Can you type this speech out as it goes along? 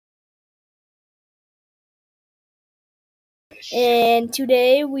And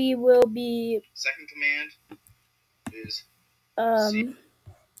today we will be second command is I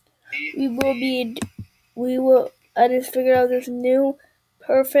just figured out this new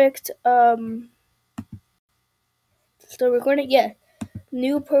perfect still recording? Yeah.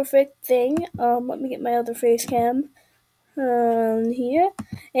 New perfect thing. Let me get my other face cam here.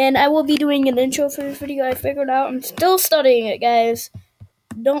 And I will be doing an intro for this video. I figured out I'm still studying it, guys.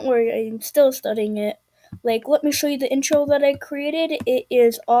 Don't worry, I'm still studying it. Like, let me show you the intro that I created. It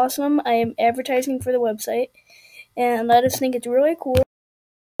is awesome. I am advertising for the website, and I just think it's really cool.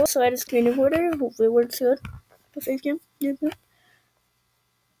 So I just screen recorder. Hopefully it works good. The face cam. Yeah.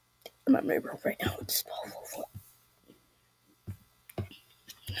 I'm at my room right now. It's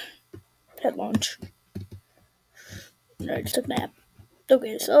head launch. I just took a nap.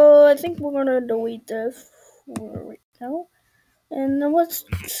 Okay, so I think we're gonna delete this for right now. And then let's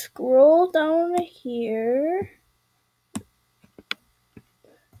scroll down here.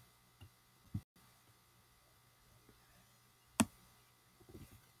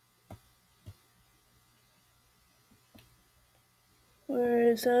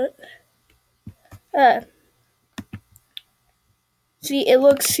 Where is it? See, it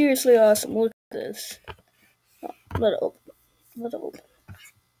looks seriously awesome. Look at this. Oh, let it open.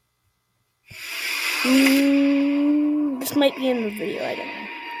 This might be in the video, I don't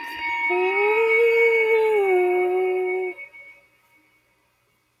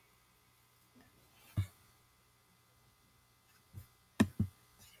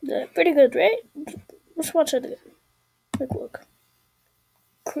know. Pretty good, right? Let's watch it again. Like, look.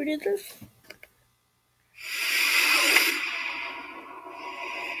 Created this.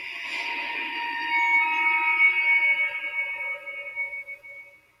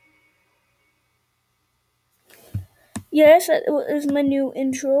 Yes, that is my new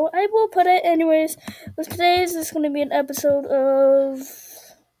intro. I will put it anyways. But today is just going to be an episode of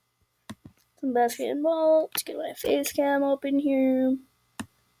some basketball. Let's get my face cam open here.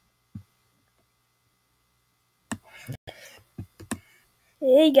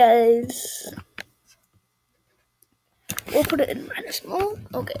 Hey guys. We'll put it in minus mode.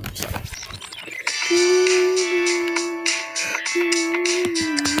 Okay, so.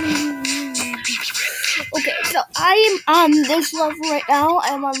 Okay, so I am on this level right now.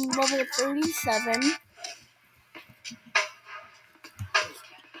 I'm on level 37.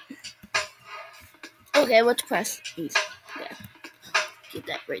 Okay, let's press these. Yeah. Get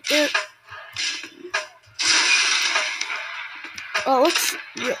that right there. Oh, looks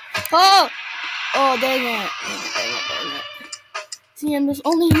real. Oh! Oh, dang it. See, I'm just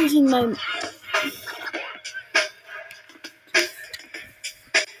only using my...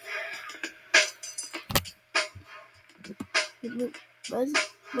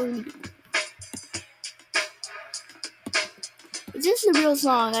 Is this a real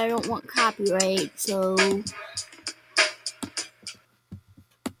song? I don't want copyright, so...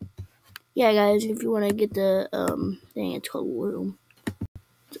 Yeah, guys, if you want to get the, thing, it's called Room.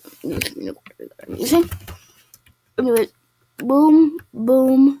 So, anyway, boom,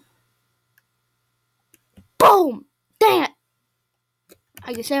 boom, boom! Dang it!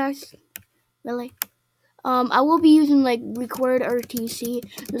 I guess that's really. I will be using like Record RTC.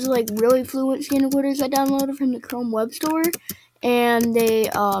 This is like really fluent screen recorders I downloaded from the Chrome Web Store, and they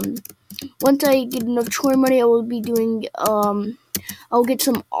once I get enough chore money, I will be doing I'll get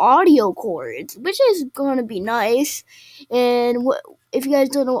some audio cords, which is gonna be nice. And if you guys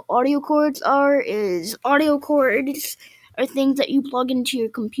don't know what audio cords are, audio cords are things that you plug into your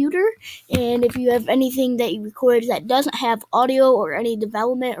computer, and if you have anything that you record that doesn't have audio or any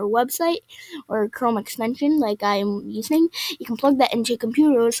development or website or Chrome extension like I'm using, you can plug that into your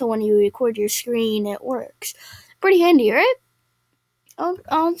computer so when you record your screen, it works. Pretty handy, right?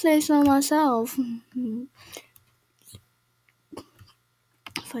 I'll say so myself.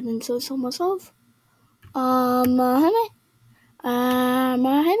 If I didn't say so myself. Oh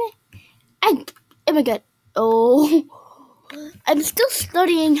my god. Oh, I'm still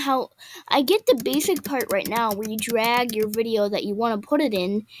studying how I get the basic part right now where you drag your video that you want to put it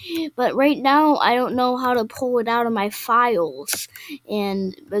in, but right now I don't know how to pull it out of my files,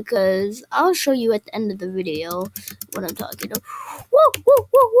 and because I'll show you at the end of the video what I'm talking about. Whoa.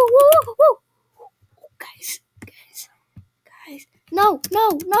 Guys. No. We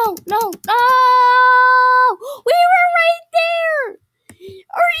were right there.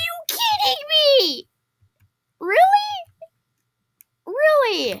 Are you kidding me?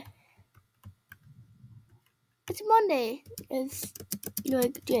 Really? It's Monday. You're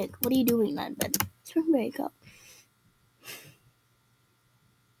like, Jake, what are you doing in bed? Spring break up.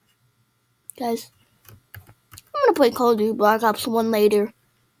 Guys, I'm gonna play Call of Duty Black Ops 1 later.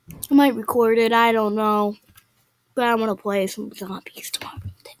 I might record it, I don't know. But I'm gonna play some zombies tomorrow.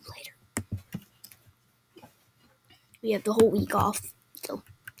 Later. We have the whole week off. So,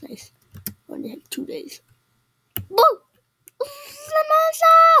 nice. We're gonna have 2 days. Boom!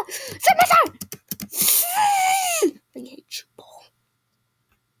 Samasa! I hate you, Ball.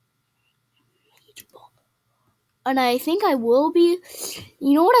 And I think I will be.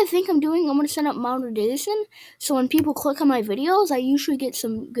 You know what I think I'm doing? I'm going to set up monetization. So when people click on my videos, I usually get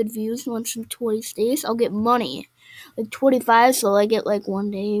some good views. Once in 20 days, I'll get money. Like 25, so I get like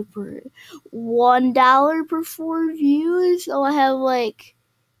 $1 per 4 views. So I have like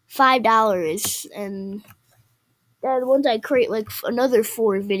 $5. And then once I create like another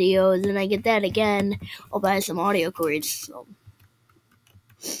 4 videos and I get that again, I'll buy some audio cords. So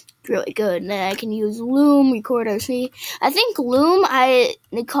really good. And then I can use Loom, record RC. I think Loom,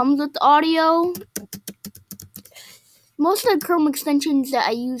 it comes with audio. Most of the Chrome extensions that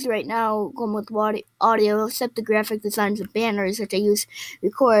I use right now come with audio, except the graphic designs and banners that I use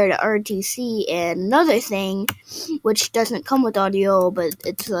record RTC. And another thing, which doesn't come with audio, but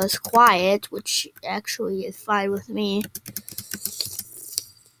it's less quiet, which actually is fine with me.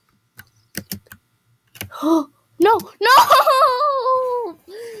 Oh, no!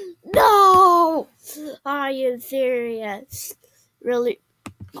 No! Are you serious? Really?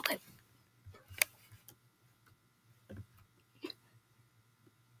 Okay.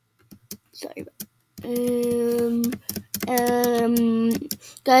 Sorry.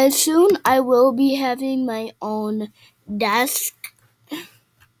 Guys, soon I will be having my own desk.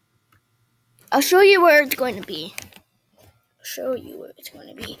 I'll show you where it's going to be.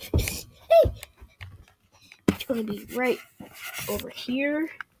 Hey! It's going to be right over here.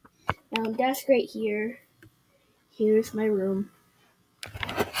 Now, desk right here. Here's my room.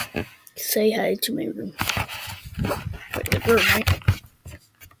 Say hi to my room. Pretty good room, right?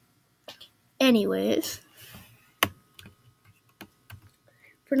 Anyways,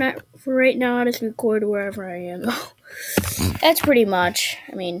 for right now, I just record wherever I am. That's pretty much.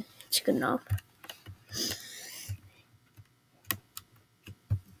 I mean, it's good enough.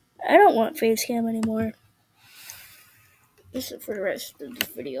 I don't want face cam anymore. This is for the rest of the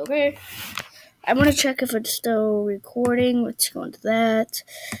video, okay? I'm gonna check if it's still recording. Let's go into that.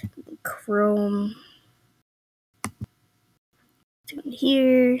 Chrome. Down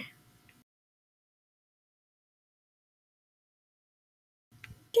here.